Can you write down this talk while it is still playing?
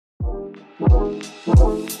You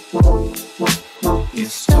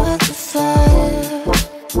start the fire.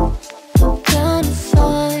 I'm trying to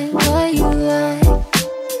find what you like.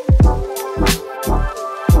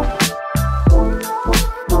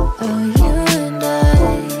 Oh, you and I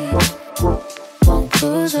won't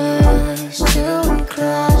close our eyes till we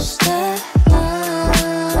cross that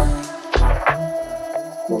line.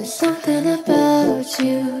 There's something about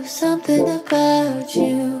you, something about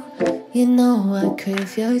you. You know I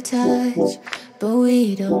crave your touch, but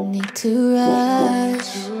we don't need to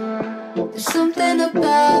rush. There's something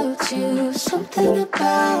about you, something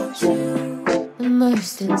about you,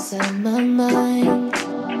 immersed inside my mind.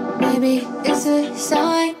 Maybe it's a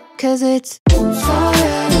sign, 'cause it's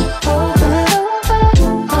already over.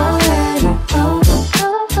 Already over.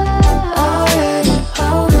 Already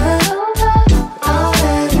over.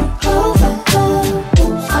 Already over.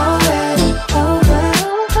 Already over.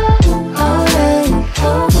 Already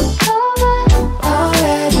over.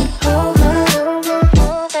 Already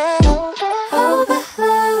over.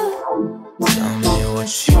 Tell me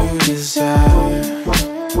what you desire.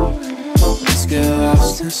 Let's get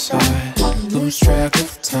lost inside, lose track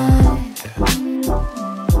of time.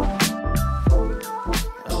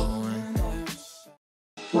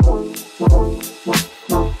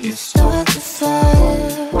 You start the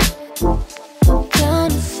fire. I'm trying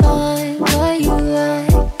to find what you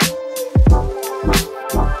like.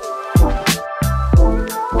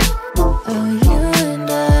 Oh, you and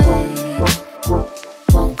I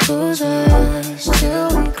won't close our eyes till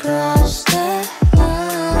we cross that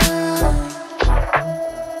line.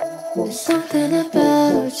 There's something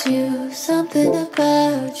about you, something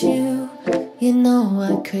about you. You know I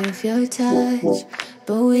crave your touch,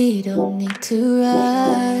 but we don't need to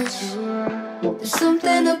rush. There's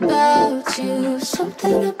something about you,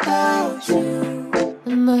 something about you,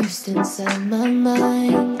 immersed inside my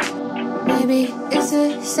mind. Maybe it's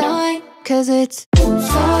a sign, 'cause it's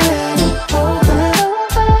already over.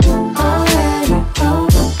 Already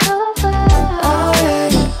over.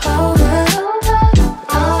 Already over.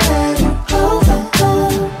 Already over.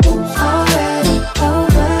 Already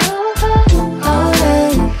over.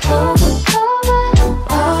 Already over.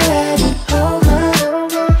 Already over.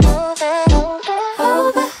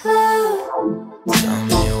 Tell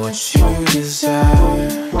me what you desire.